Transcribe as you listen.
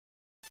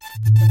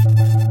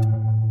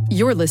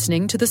You're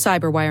listening to the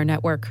Cyberwire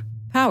Network,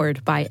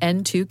 powered by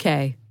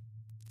N2K.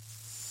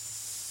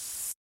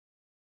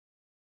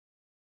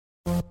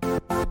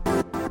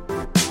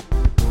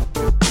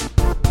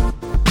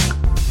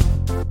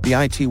 The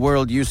IT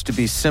world used to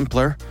be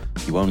simpler.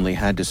 You only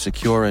had to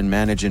secure and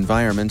manage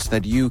environments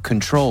that you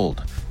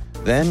controlled.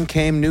 Then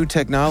came new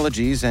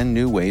technologies and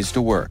new ways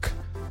to work.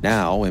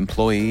 Now,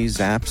 employees,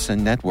 apps,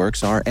 and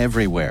networks are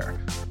everywhere.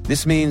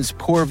 This means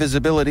poor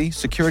visibility,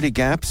 security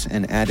gaps,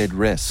 and added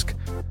risk.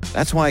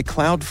 That's why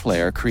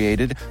Cloudflare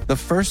created the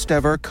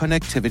first-ever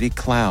connectivity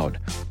cloud.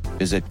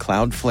 Visit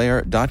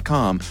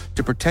cloudflare.com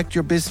to protect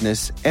your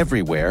business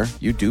everywhere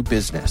you do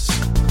business.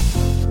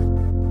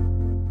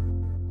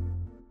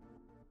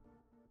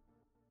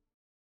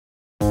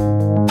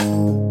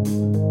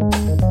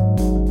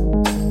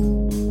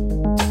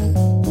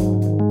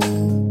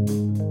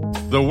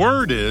 The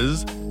word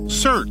is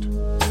CERT.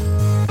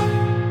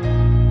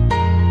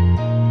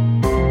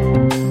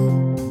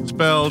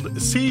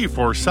 Spelled C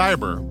for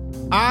cyber,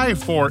 I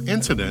for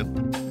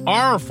incident,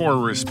 R for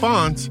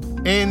response,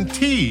 and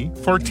T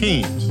for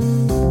teams.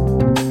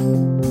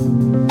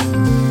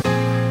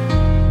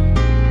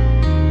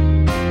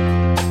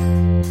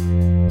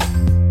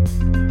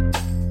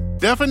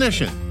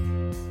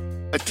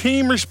 Definition: a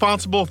team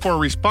responsible for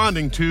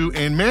responding to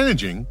and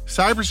managing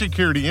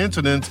cybersecurity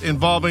incidents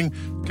involving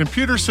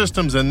computer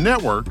systems and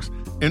networks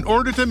in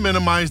order to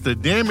minimize the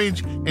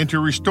damage and to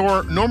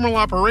restore normal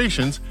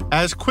operations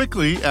as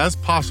quickly as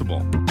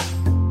possible.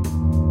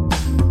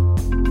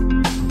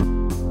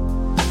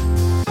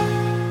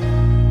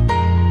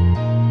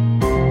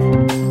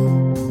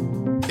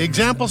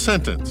 Example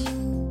sentence: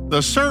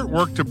 the CERT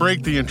worked to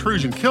break the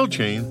intrusion kill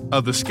chain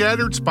of the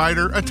Scattered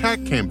Spider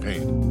attack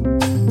campaign.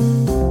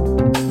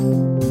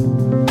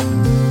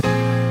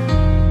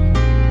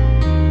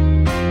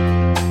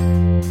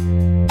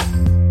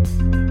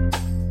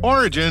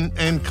 Origin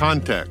and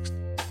context.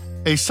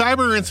 A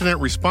cyber incident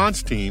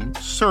response team,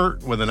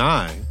 CERT with an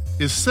I,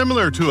 is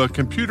similar to a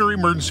computer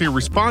emergency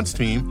response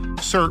team,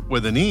 CERT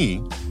with an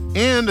E,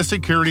 and a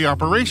security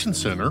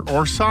operations center,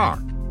 or SOC.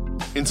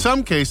 In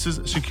some cases,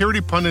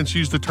 security pundits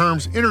use the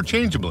terms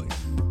interchangeably.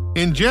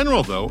 In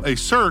general, though, a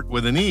CERT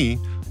with an E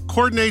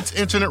coordinates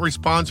incident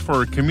response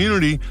for a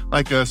community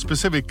like a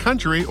specific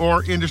country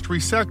or industry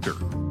sector.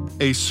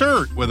 A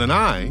CERT with an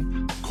I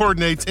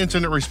coordinates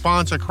incident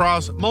response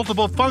across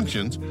multiple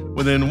functions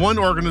within one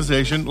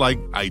organization like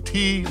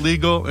IT,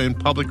 legal, and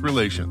public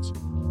relations.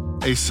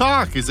 A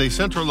SOC is a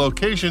central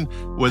location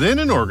within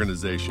an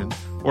organization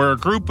where a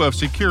group of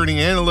security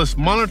analysts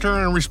monitor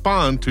and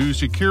respond to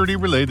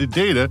security-related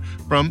data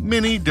from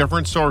many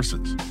different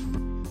sources.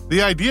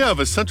 The idea of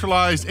a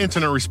centralized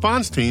incident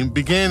response team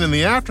began in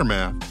the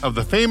aftermath of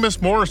the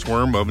famous Morris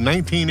worm of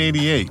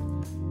 1988.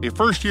 A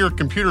first-year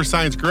computer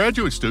science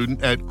graduate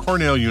student at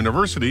Cornell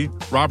University,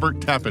 Robert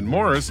Tappan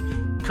Morris,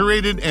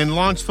 created and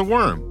launched the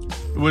worm.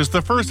 It was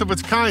the first of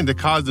its kind to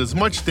cause as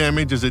much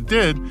damage as it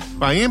did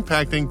by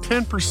impacting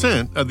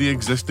 10% of the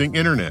existing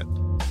internet.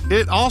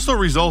 It also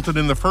resulted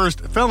in the first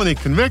felony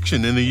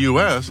conviction in the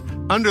U.S.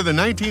 under the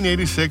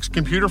 1986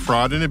 Computer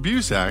Fraud and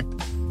Abuse Act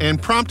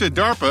and prompted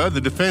DARPA,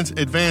 the Defense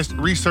Advanced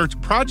Research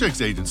Projects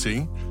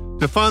Agency,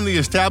 to fund the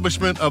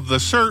establishment of the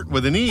CERT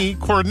with an E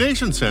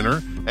Coordination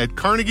Center at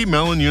Carnegie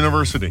Mellon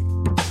University.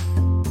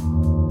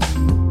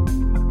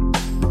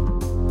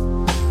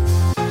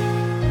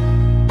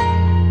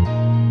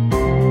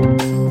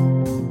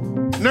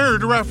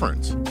 Nerd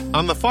reference.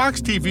 On the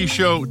Fox TV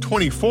show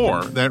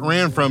 24 that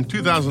ran from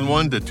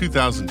 2001 to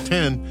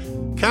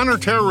 2010,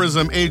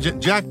 counterterrorism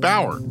agent Jack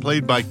Bauer,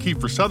 played by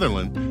Kiefer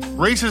Sutherland,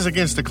 races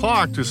against the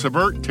clock to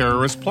subvert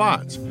terrorist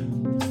plots.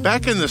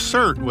 Back in the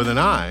CERT with an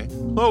I,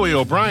 Chloe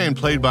O'Brien,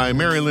 played by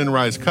Mary Lynn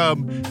Rise Cub,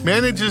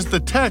 manages the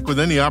tech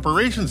within the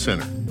operations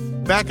center.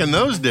 Back in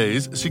those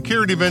days,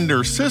 security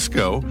vendor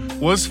Cisco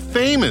was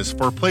famous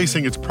for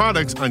placing its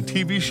products on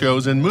TV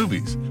shows and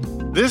movies.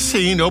 This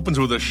scene opens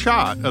with a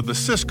shot of the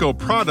Cisco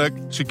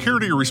product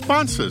security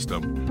response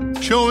system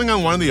showing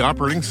on one of the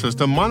operating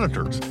system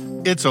monitors.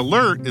 Its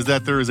alert is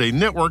that there is a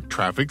network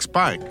traffic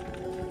spike.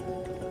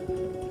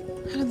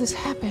 How did this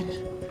happen?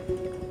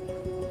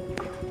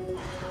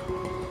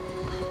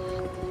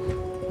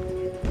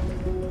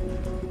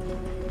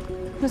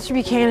 Mr.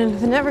 Buchanan,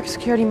 the network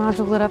security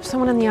module lit up.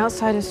 Someone on the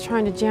outside is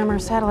trying to jam our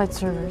satellite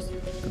servers.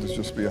 Could this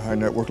just be a high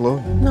network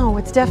load? No,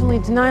 it's definitely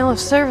a denial of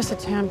service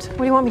attempt. What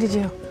do you want me to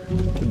do?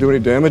 Did it do any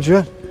damage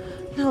yet?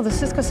 No, the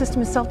Cisco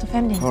system is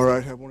self-defending. All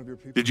right, have one of your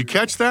people... Did you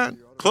catch that?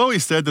 Chloe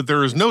said that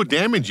there is no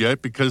damage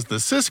yet because the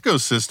Cisco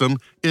system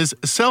is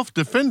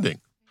self-defending.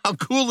 How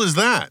cool is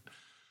that?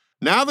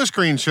 Now the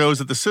screen shows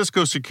that the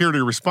Cisco security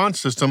response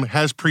system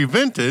has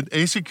prevented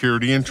a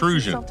security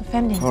intrusion.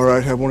 Self-defending. All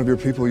right, have one of your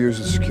people use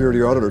the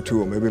security auditor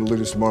tool. Maybe it'll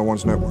lead us to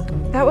Marwan's network.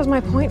 That was my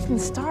point from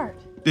the start.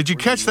 Did you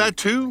catch that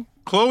too?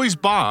 Chloe's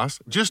boss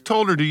just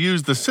told her to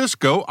use the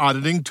Cisco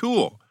auditing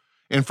tool.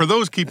 And for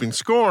those keeping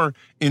score,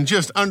 in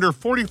just under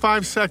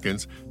 45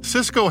 seconds,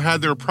 Cisco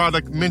had their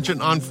product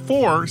mentioned on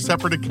 4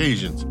 separate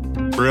occasions.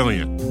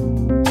 Brilliant.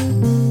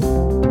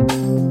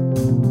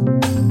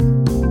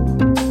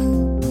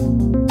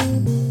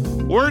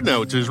 Nerd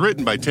Notes is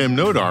written by Tim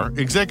Nodar,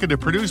 executive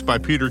produced by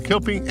Peter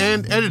Kilpie,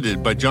 and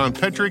edited by John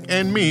Petrick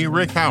and me,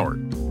 Rick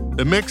Howard.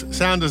 The mix,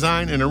 sound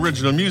design, and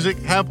original music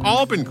have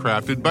all been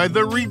crafted by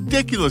the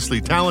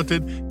ridiculously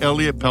talented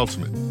Elliot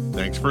Peltzman.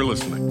 Thanks for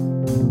listening.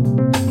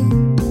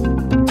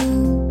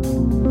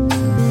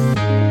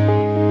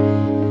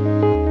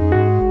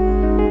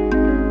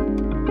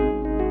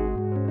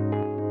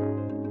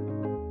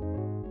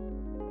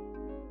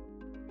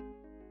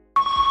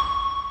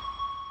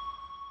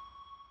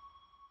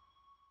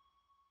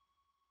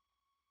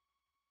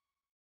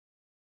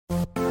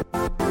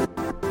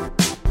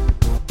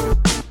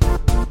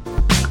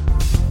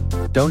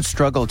 Don't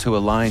struggle to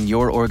align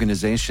your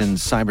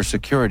organization's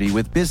cybersecurity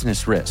with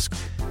business risk.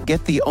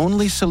 Get the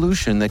only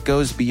solution that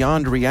goes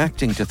beyond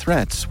reacting to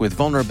threats with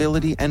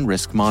vulnerability and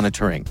risk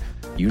monitoring.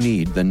 You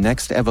need the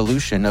next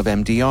evolution of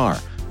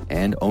MDR,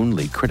 and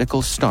only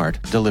Critical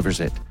Start delivers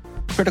it.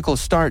 Critical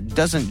Start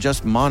doesn't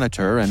just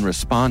monitor and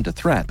respond to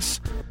threats.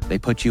 They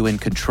put you in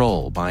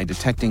control by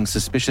detecting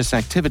suspicious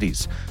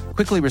activities,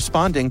 quickly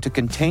responding to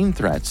contain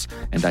threats,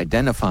 and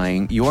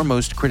identifying your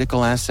most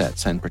critical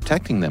assets and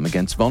protecting them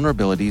against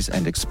vulnerabilities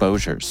and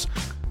exposures.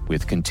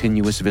 With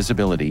continuous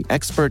visibility,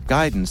 expert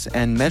guidance,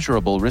 and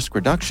measurable risk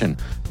reduction,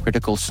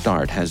 Critical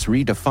Start has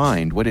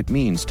redefined what it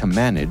means to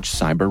manage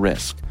cyber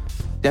risk.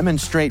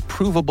 Demonstrate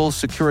provable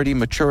security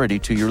maturity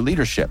to your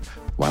leadership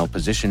while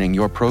positioning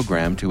your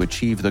program to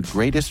achieve the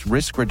greatest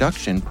risk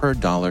reduction per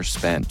dollar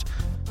spent.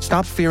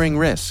 Stop fearing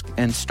risk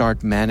and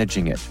start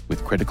managing it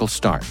with Critical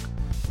Start.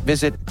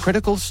 Visit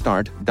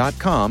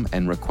criticalstart.com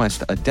and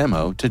request a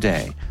demo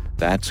today.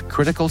 That's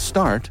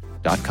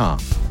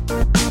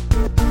criticalstart.com.